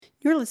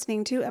You're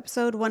listening to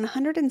episode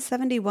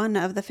 171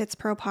 of the Fitz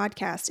Pro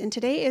podcast, and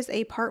today is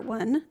a part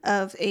one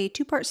of a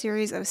two-part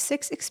series of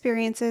 6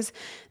 experiences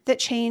that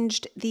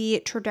changed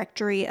the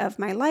trajectory of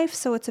my life.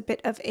 So it's a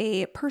bit of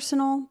a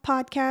personal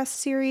podcast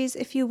series,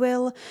 if you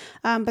will,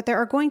 but there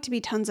are going to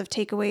be tons of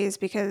takeaways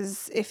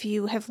because if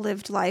you have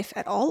lived life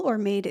at all or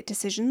made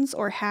decisions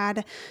or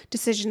had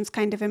decisions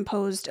kind of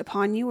imposed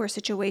upon you or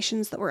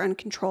situations that were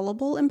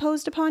uncontrollable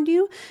imposed upon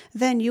you,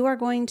 then you are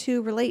going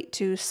to relate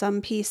to some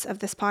piece of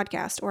this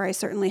podcast, or I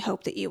certainly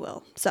hope that you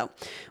will. So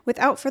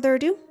without further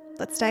ado,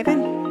 let's dive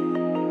in.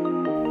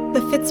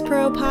 The Fitz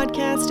Pro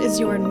podcast is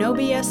your no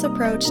BS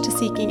approach to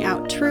seeking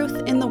out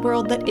truth in the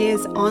world that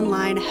is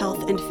online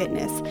health and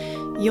fitness.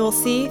 You'll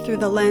see through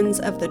the lens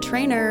of the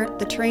trainer,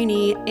 the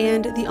trainee,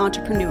 and the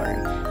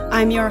entrepreneur.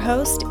 I'm your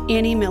host,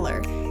 Annie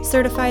Miller,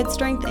 certified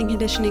strength and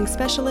conditioning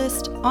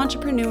specialist,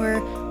 entrepreneur,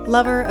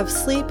 lover of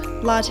sleep,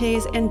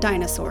 lattes, and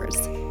dinosaurs,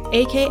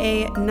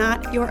 aka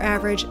not your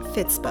average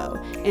Fitzbo,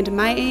 and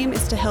my aim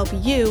is to help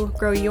you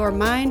grow your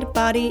mind,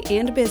 body,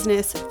 and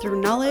business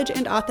through knowledge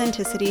and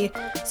authenticity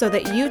so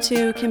that you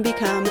too can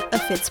become a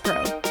Fitz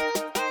Pro.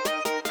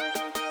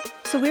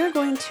 So we're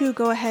going to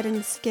go ahead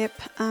and skip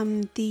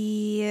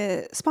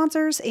the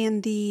sponsors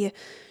and the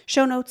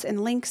show notes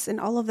and links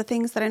and all of the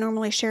things that I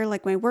normally share,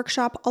 like my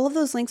workshop. All of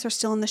those links are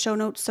still in the show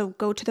notes, so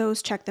go to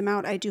those, check them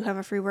out. I do have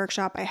a free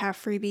workshop. I have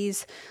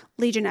freebies.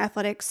 Legion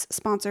Athletics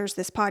sponsors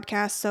this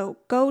podcast, so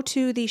go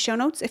to the show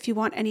notes if you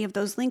want any of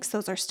those links.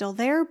 Those are still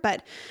there,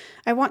 but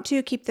I want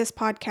to keep this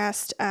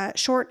podcast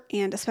short,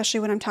 and especially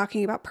when I'm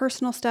talking about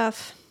personal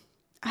stuff,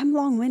 I'm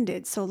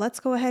long-winded, so let's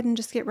go ahead and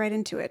just get right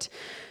into it.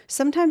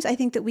 Sometimes I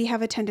think that we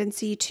have a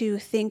tendency to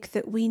think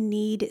that we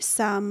need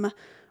some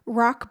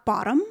rock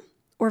bottom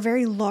or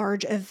very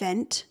large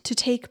event to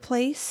take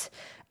place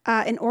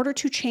in order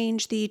to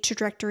change the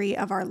trajectory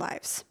of our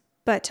lives.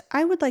 But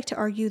I would like to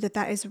argue that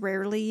that is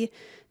rarely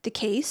the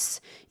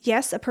case.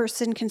 Yes, a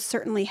person can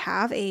certainly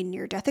have a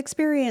near-death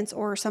experience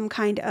or some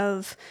kind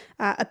of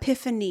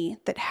epiphany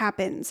that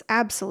happens.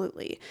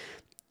 Absolutely.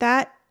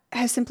 That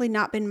has simply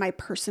not been my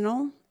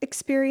personal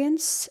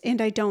experience,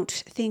 and I don't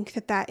think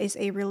that that is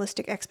a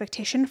realistic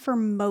expectation for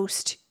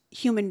most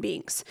human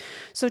beings.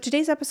 So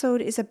today's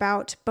episode is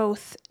about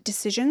both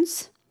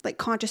decisions, like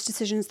conscious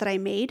decisions that I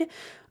made,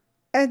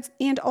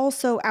 and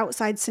also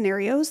outside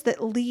scenarios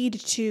that lead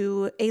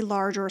to a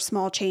large or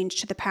small change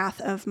to the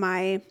path of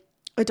my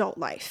adult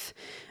life.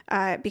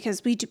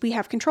 Because we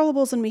have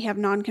controllables and we have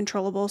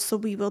non-controllables, so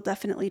we will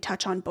definitely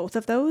touch on both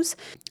of those.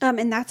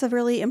 And that's a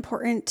really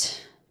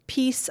important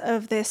piece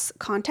of this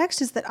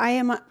context, is that I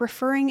am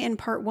referring in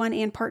part 1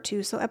 and part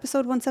 2. So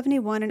episode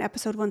 171 and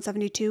episode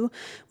 172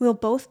 will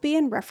both be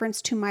in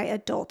reference to my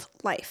adult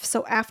life.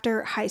 So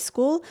after high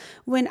school,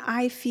 when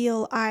I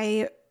feel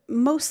I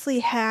mostly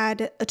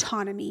had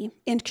autonomy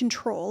and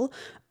control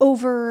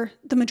over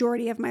the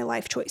majority of my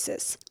life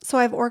choices. So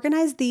I've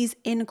organized these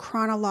in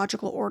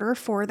chronological order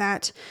for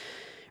that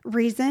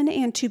reason.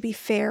 And to be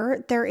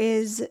fair, there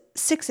is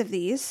 6 of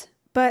these,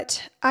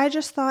 but I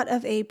just thought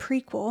of a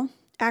prequel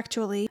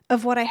actually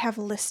of what I have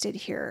listed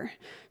here.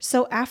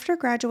 So after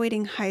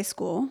graduating high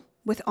school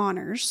with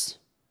honors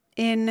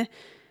in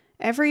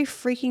every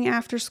freaking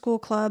after school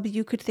club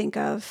you could think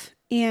of,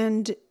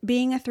 and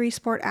being a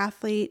 3-sport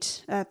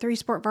athlete, a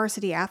 3-sport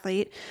varsity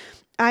athlete,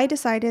 I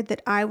decided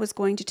that I was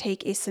going to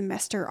take a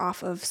semester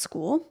off of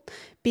school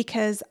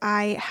because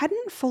I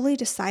hadn't fully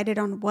decided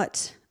on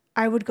what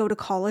I would go to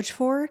college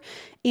for.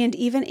 And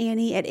even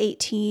Annie at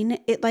 18,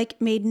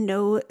 it made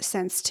no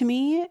sense to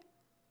me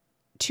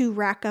to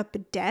rack up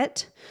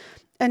debt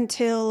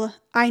until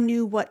I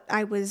knew what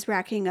I was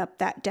racking up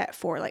that debt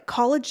for. Like,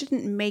 college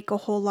didn't make a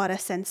whole lot of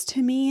sense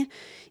to me,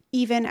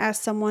 even as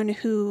someone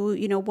who,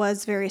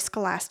 was very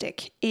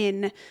scholastic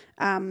in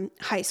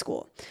high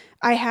school.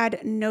 I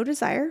had no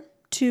desire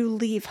to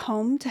leave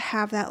home to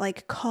have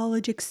that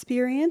college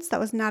experience. That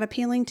was not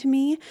appealing to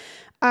me.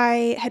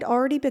 I had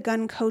already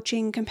begun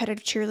coaching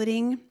competitive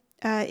cheerleading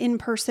in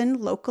person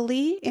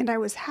locally, and I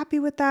was happy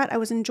with that. I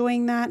was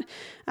enjoying that.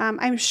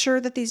 I'm sure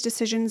that these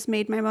decisions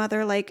made my mother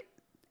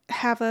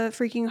have a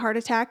freaking heart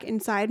attack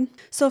inside.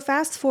 So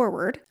fast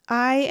forward,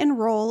 I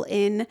enroll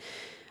in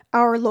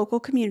our local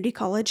community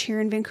college here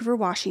in Vancouver,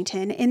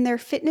 Washington, in their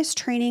fitness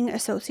training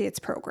associates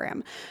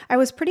program. I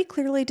was pretty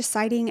clearly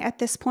deciding at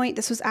this point,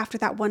 this was after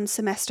that one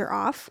semester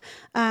off,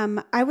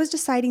 I was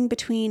deciding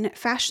between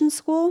fashion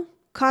school,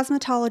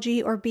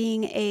 cosmetology, or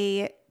being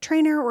a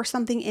trainer or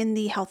something in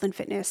the health and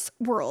fitness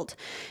world.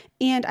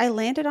 And I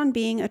landed on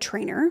being a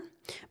trainer,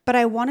 but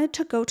I wanted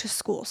to go to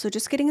school. So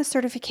just getting a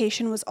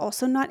certification was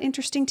also not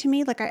interesting to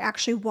me. I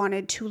actually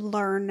wanted to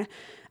learn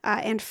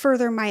and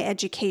further my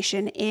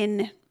education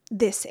in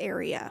this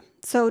area.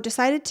 So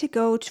decided to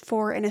go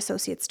for an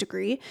associate's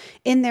degree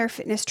in their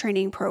fitness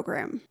training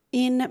program.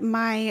 In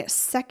my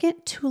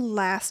second to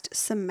last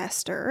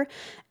semester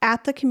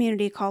at the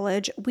community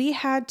college, we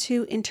had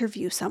to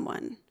interview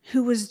someone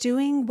who was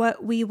doing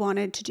what we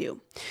wanted to do.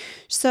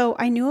 So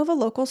I knew of a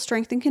local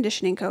strength and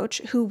conditioning coach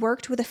who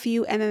worked with a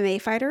few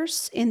MMA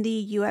fighters in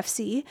the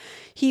UFC.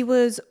 He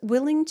was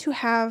willing to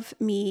have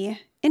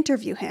me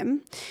interview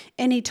him,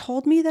 and he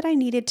told me that I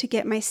needed to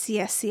get my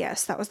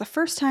CSCS. That was the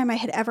first time I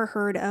had ever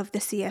heard of the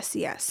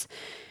CSCS.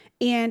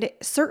 And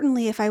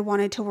certainly if I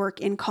wanted to work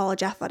in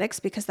college athletics,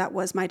 because that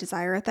was my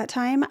desire at that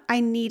time, I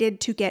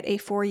needed to get a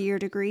 4-year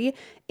degree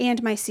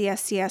and my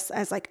CSCS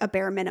as like a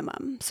bare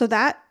minimum. So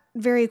that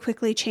very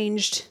quickly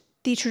changed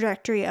the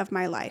trajectory of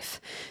my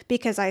life,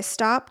 because I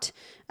stopped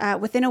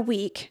within a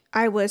week.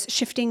 I was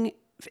shifting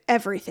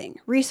everything,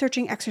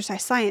 researching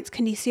exercise science,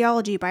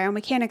 kinesiology,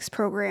 biomechanics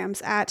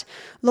programs at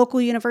local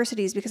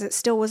universities, because it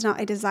still was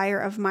not a desire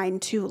of mine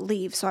to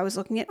leave. So I was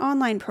looking at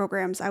online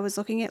programs. I was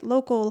looking at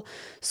local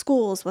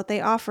schools, what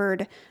they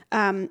offered.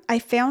 I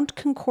found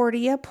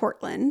Concordia,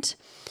 Portland,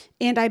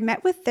 and I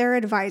met with their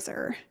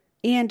advisor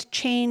and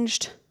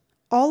changed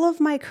all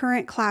of my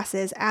current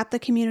classes at the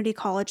community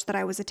college that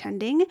I was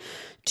attending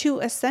to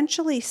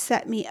essentially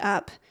set me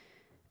up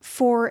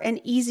for an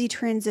easy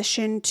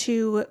transition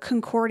to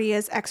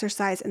Concordia's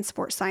exercise and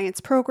sports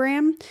science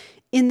program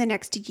in the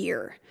next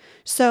year.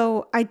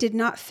 So I did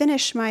not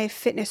finish my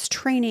fitness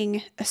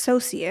training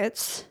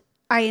associates.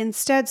 I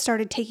instead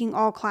started taking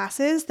all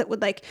classes that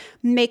would like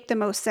make the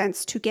most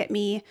sense to get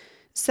me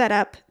set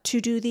up to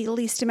do the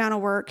least amount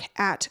of work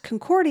at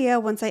Concordia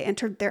once I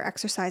entered their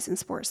exercise and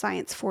sports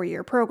science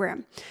 4-year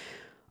program.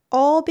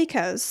 All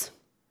because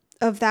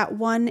of that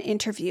one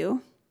interview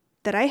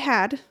that I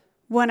had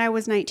when I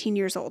was 19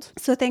 years old.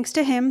 So thanks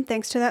to him,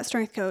 thanks to that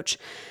strength coach,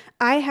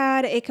 I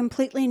had a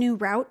completely new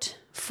route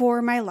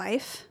for my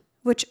life,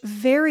 which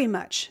very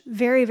much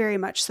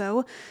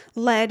so,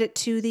 led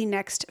to the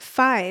next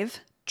 5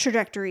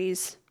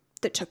 trajectories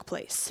that took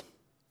place.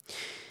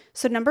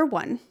 So number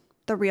 1,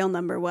 the real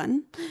number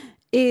 1,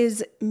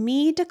 is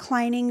me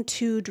declining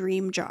 2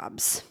 dream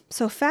jobs.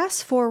 So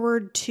fast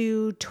forward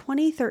to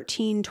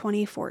 2013,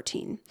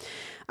 2014.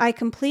 I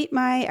complete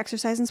my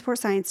exercise and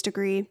sports science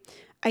degree.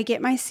 I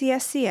get my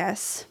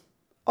CSCS,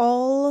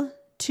 all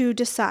to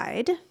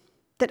decide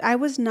that I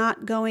was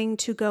not going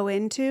to go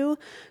into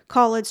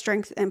college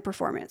strength and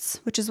performance,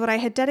 which is what I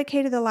had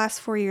dedicated the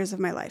last 4 years of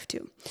my life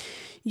to.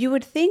 You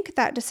would think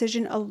that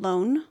decision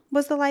alone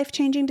was the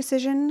life-changing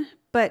decision,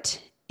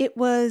 but it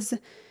was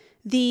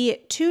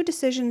the 2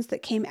 decisions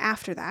that came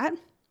after that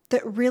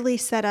that really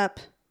set up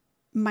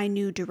my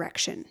new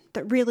direction,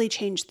 that really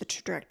changed the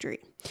trajectory.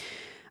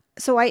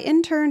 So I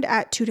interned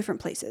at 2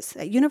 different places,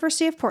 at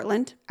University of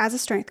Portland as a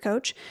strength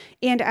coach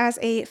and as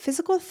a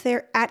physical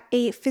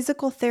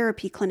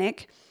therapy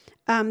clinic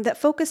that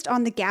focused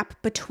on the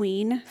gap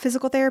between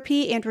physical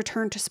therapy and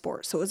return to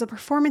sport. So it was a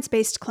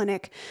performance-based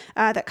clinic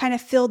that kind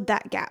of filled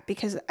that gap,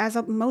 because as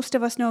most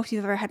of us know, if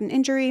you've ever had an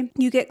injury,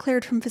 you get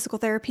cleared from physical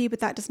therapy, but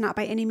that does not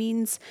by any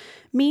means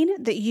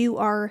mean that you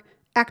are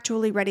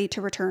actually ready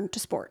to return to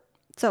sport.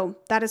 So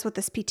that is what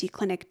this PT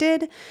clinic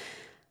did.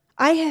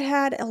 I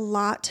had a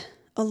lot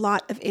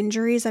of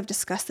injuries. I've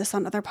discussed this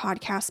on other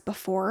podcasts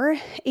before,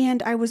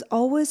 and I was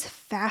always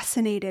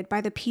fascinated by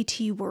the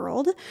PT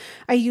world.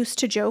 I used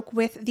to joke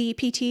with the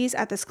PTs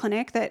at this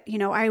clinic that,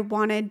 I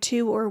wanted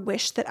to or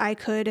wished that I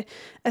could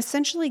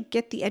essentially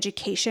get the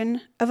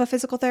education of a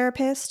physical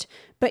therapist,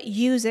 but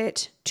use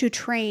it to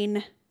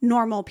train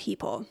normal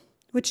people,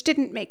 which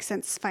didn't make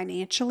sense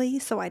financially,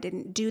 so I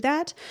didn't do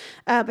that.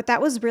 But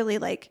that was really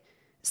like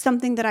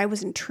something that I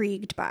was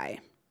intrigued by.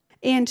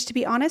 And to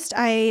be honest,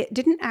 I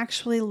didn't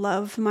actually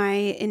love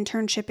my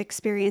internship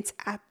experience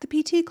at the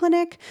PT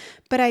clinic,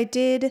 but I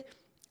did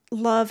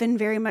love and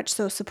very much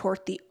so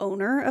support the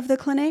owner of the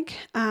clinic.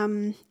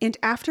 And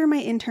after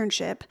my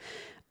internship,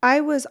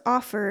 I was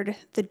offered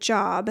the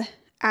job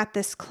at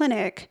this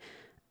clinic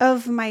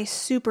of my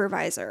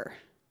supervisor,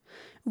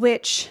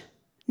 which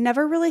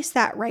never really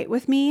sat right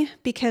with me,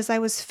 because I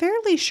was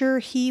fairly sure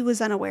he was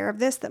unaware of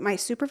this, that my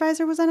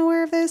supervisor was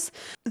unaware of this,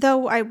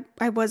 though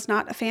I was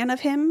not a fan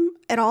of him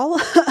at all.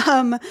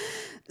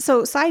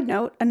 So side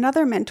note,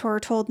 another mentor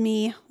told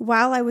me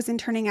while I was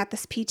interning at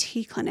this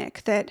PT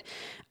clinic that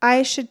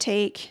I should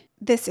take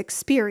this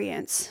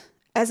experience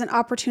as an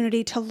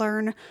opportunity to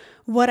learn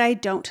what I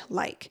don't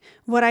like,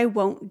 what I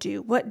won't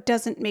do, what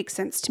doesn't make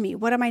sense to me,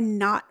 what am I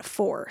not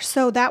for.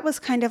 So that was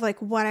kind of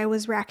like what I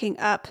was racking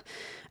up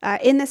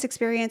in this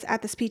experience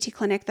at this PT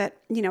clinic that,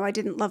 I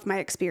didn't love my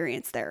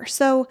experience there.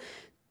 So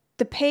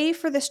the pay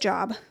for this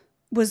job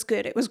was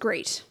good. It was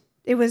great.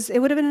 It would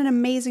have been an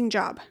amazing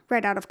job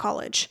right out of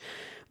college,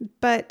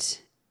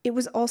 but it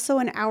was also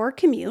an hour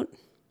commute,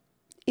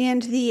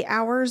 and the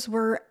hours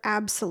were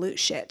absolute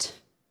shit.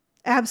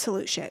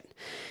 Absolute shit.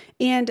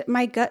 And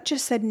my gut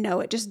just said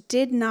no. It just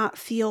did not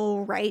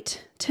feel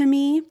right to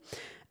me.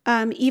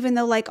 Even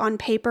though like on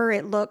paper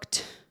it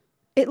looked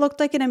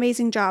like an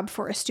amazing job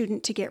for a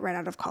student to get right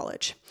out of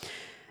college.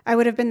 I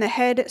would have been the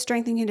head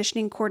strength and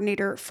conditioning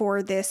coordinator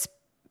for this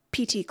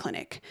PT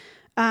clinic.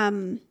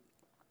 I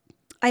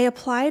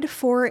applied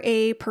for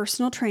a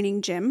personal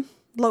training gym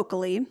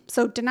locally,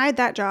 so denied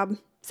that job,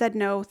 said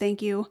no,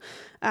 thank you.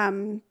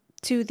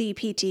 to the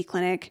PT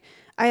clinic,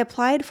 I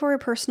applied for a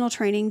personal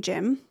training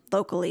gym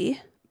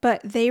locally,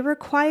 but they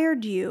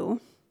required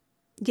you,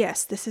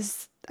 yes, this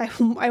is,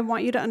 I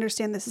want you to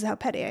understand this is how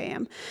petty I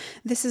am.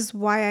 This is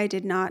why I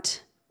did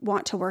not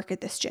want to work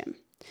at this gym.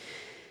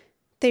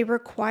 They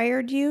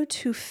required you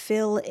to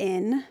fill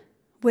in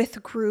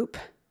with group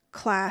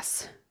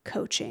class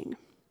coaching.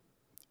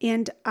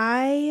 And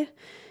I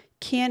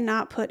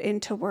cannot put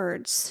into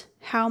words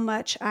how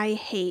much I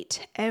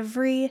hate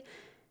every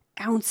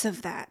ounce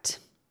of that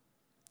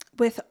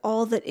with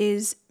all that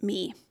is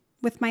me,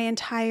 with my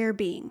entire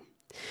being.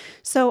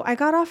 So I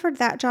got offered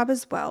that job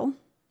as well.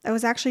 I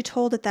was actually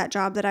told at that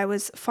job that I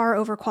was far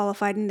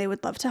overqualified and they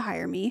would love to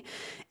hire me.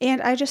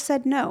 And I just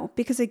said no,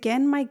 because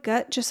again, my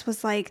gut just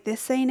was like,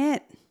 this ain't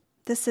it.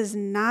 This is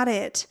not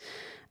it.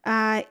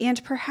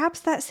 And perhaps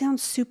that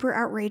sounds super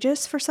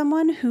outrageous for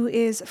someone who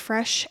is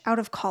fresh out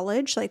of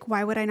college. Like,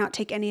 why would I not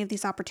take any of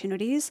these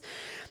opportunities?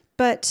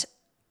 But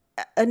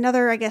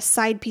another, I guess,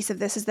 side piece of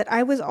this is that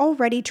I was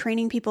already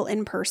training people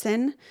in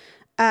person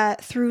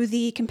through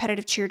the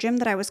competitive cheer gym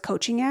that I was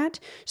coaching at.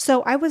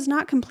 So I was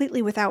not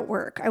completely without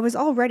work. I was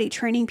already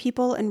training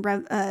people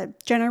and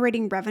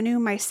generating revenue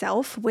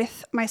myself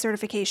with my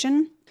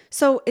certification.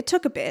 So it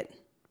took a bit.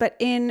 But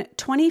in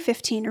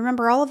 2015,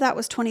 remember all of that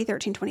was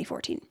 2013,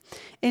 2014.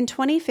 In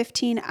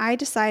 2015, I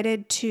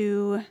decided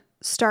to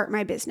start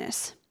my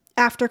business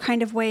after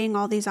kind of weighing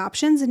all these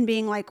options and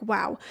being like,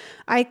 wow,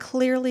 I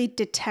clearly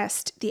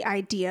detest the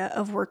idea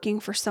of working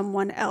for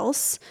someone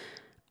else.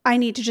 I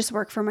need to just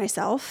work for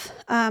myself.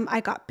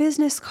 I got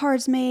business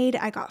cards made.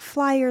 I got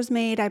flyers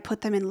made. I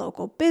put them in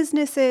local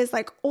businesses,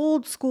 like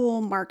old school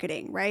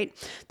marketing, right?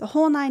 The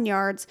whole 9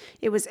 yards.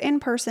 It was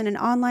in person and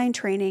online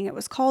training. It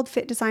was called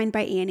Fit Design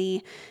by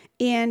Annie.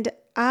 And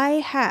I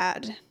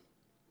had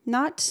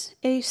not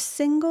a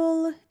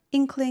single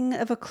inkling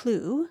of a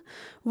clue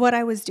what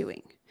I was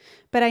doing.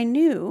 But I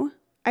knew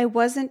I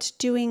wasn't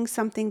doing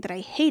something that I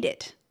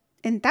hated.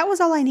 And that was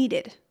all I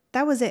needed.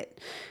 That was it.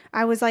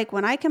 I was like,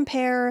 when I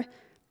compare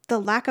the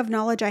lack of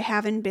knowledge I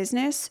have in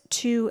business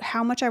to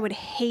how much I would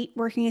hate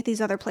working at these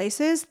other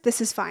places,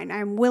 this is fine.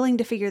 I'm willing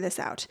to figure this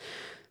out.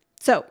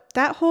 So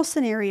that whole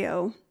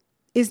scenario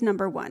is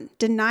number one.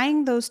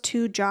 Denying those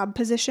 2 job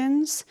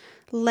positions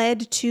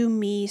led to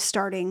me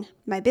starting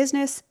my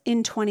business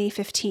in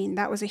 2015.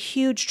 That was a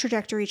huge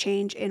trajectory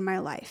change in my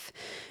life.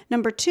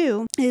 Number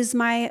 2 is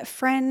my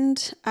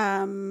friend,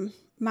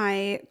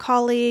 my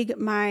colleague,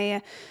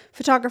 my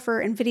photographer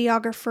and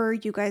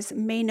videographer. You guys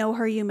may know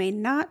her, you may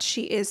not.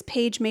 She is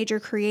Paige Major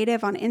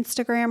Creative on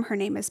Instagram. Her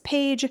name is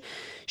Paige.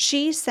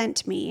 She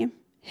sent me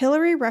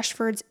Hillary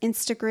Rushford's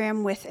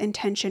Instagram with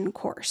Intention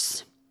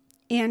course.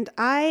 And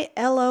I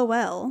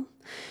LOL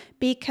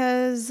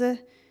because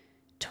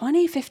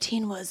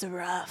 2015 was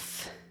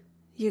rough.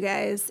 You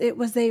guys, it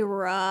was a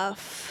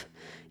rough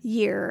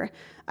year.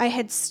 I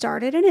had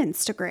started an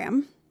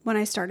Instagram when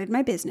I started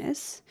my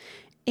business.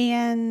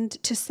 And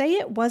to say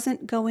it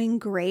wasn't going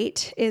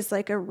great is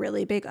like a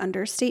really big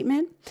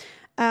understatement.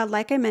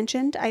 Like I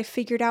mentioned, I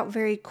figured out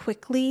very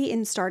quickly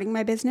in starting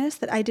my business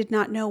that I did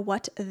not know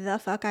what the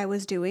fuck I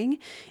was doing.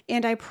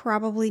 And I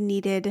probably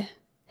needed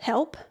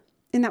help.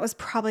 And that was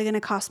probably going to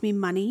cost me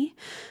money.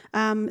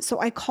 So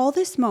I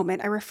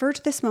refer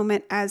to this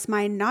moment as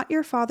my Not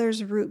Your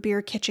Father's Root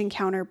Beer kitchen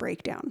counter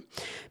breakdown.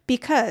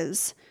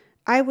 Because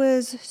I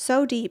was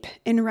so deep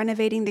in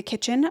renovating the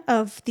kitchen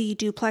of the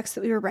duplex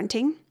that we were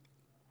renting,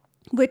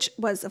 which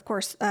was, of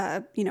course,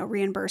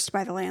 reimbursed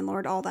by the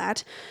landlord, all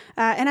that.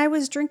 And I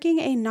was drinking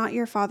a Not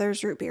Your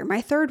Father's Root Beer,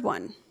 my 3rd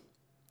one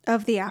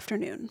of the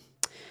afternoon,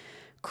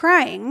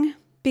 crying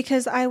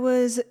because I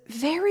was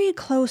very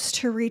close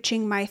to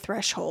reaching my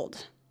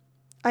threshold.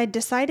 I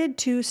decided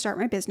to start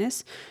my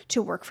business,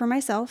 to work for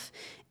myself,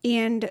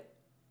 and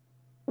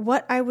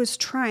what I was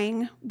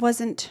trying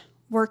wasn't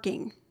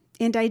working.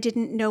 And I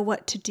didn't know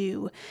what to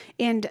do.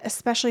 And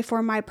especially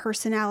for my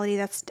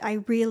personality, I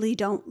really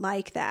don't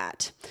like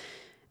that.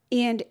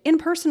 And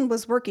in-person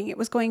was working. It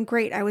was going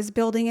great. I was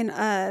building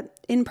an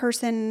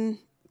in-person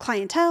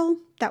clientele.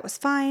 That was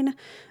fine.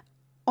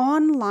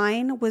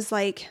 Online was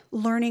like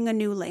learning a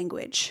new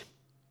language.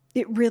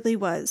 It really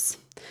was.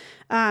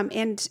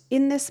 And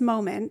in this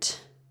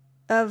moment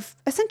of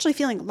essentially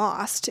feeling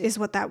lost is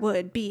what that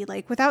would be,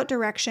 like without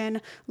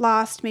direction,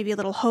 lost, maybe a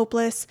little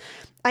hopeless,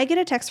 I get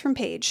a text from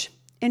Paige.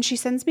 And she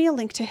sends me a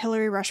link to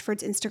Hillary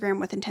Rushford's Instagram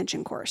with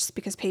Intention course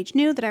because Paige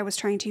knew that I was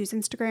trying to use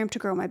Instagram to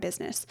grow my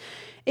business.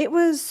 It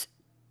was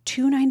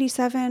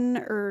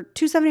 $297 or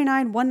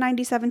 $279,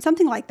 $197,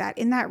 something like that,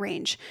 in that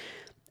range.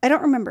 I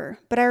don't remember,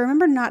 but I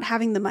remember not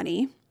having the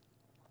money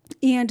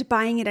and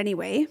buying it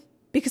anyway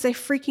because I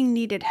freaking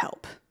needed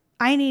help.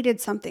 I needed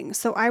something.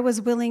 So I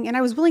was willing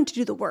to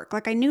do the work.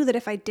 Like I knew that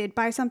if I did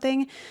buy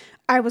something,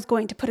 I was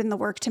going to put in the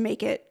work to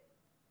make it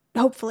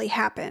hopefully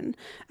happen.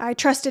 I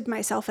trusted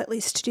myself at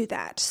least to do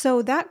that.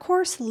 So that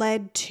course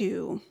led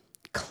to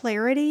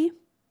clarity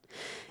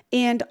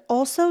and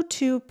also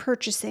to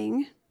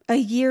purchasing a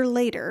year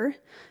later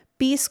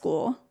B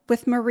School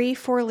with Marie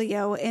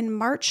Forleo in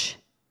March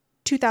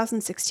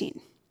 2016.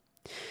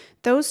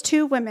 Those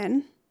two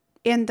women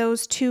and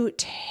those two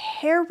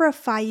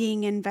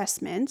terrifying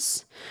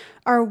investments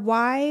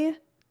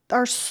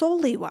are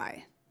solely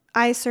why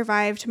I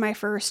survived my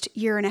first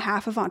year and a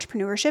half of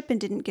entrepreneurship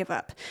and didn't give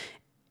up.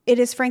 It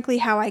is frankly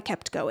how I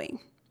kept going.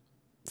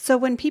 So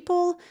when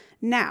people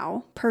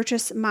now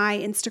purchase my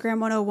Instagram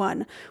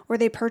 101, or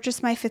they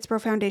purchase my Fitzbro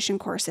Foundation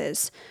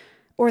courses,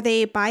 or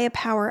they buy a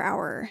power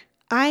hour,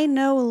 I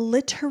know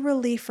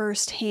literally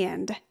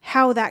firsthand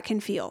how that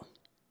can feel.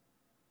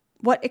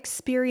 What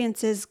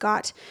experiences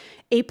got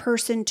a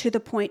person to the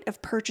point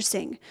of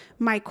purchasing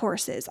my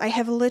courses? I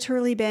have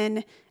literally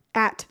been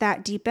at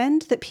that deep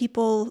end that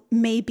people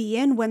may be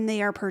in when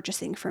they are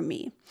purchasing from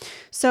me.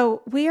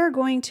 So we are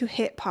going to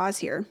hit pause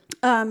here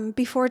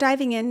before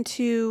diving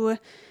into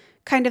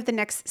kind of the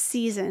next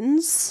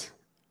seasons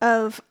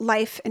of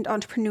life and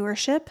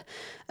entrepreneurship,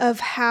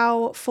 of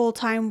how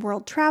full-time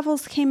World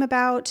Travels came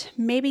about.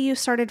 Maybe you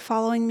started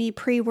following me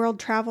pre-World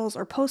Travels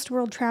or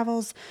post-World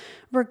Travels.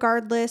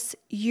 Regardless,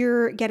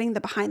 you're getting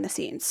the behind the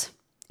scenes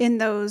in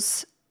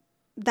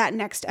that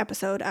next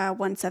episode,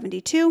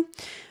 172,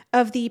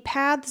 of the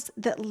paths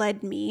that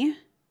led me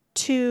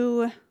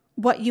to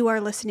what you are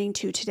listening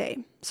to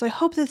today. So I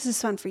hope this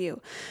is fun for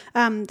you.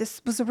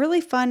 This was a really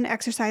fun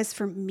exercise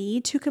for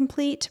me to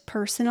complete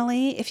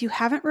personally. If you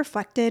haven't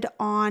reflected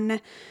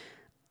on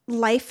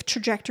life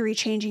trajectory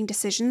changing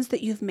decisions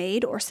that you've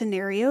made or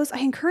scenarios, I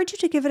encourage you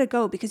to give it a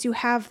go because you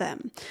have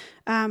them.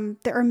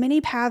 There are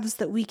many paths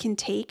that we can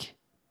take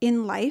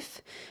in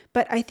life,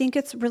 but I think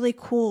it's really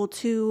cool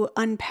to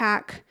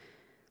unpack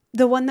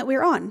the one that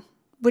we're on,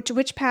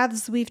 which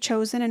paths we've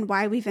chosen and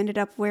why we've ended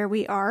up where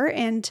we are.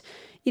 And,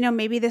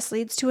 maybe this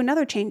leads to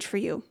another change for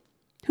you.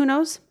 Who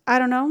knows? I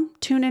don't know.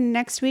 Tune in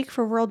next week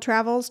for World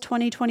Travels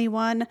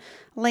 2021,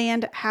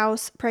 land,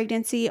 house,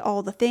 pregnancy,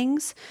 all the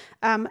things.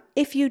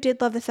 If you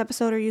did love this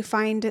episode or you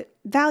find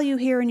value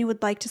here and you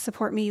would like to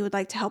support me, you would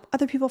like to help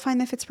other people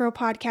find the Fitzbro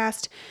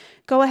podcast,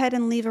 go ahead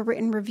and leave a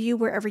written review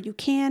wherever you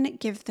can.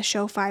 Give the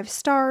show 5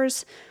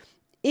 stars.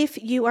 If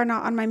you are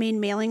not on my main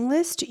mailing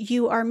list,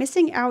 you are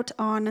missing out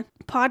on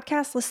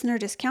podcast listener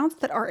discounts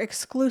that are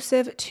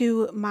exclusive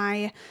to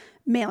my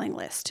mailing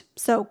list.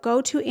 So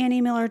go to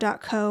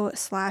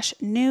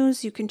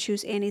anniemiller.co/news. You can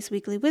choose Annie's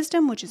Weekly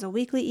Wisdom, which is a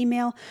weekly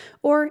email,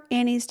 or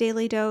Annie's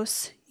Daily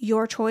Dose.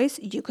 Your choice.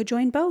 You could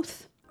join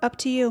both. Up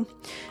to you.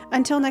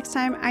 Until next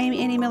time, I am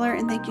Annie Miller,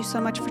 and thank you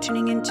so much for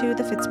tuning into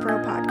the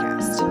Fitzbro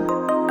podcast.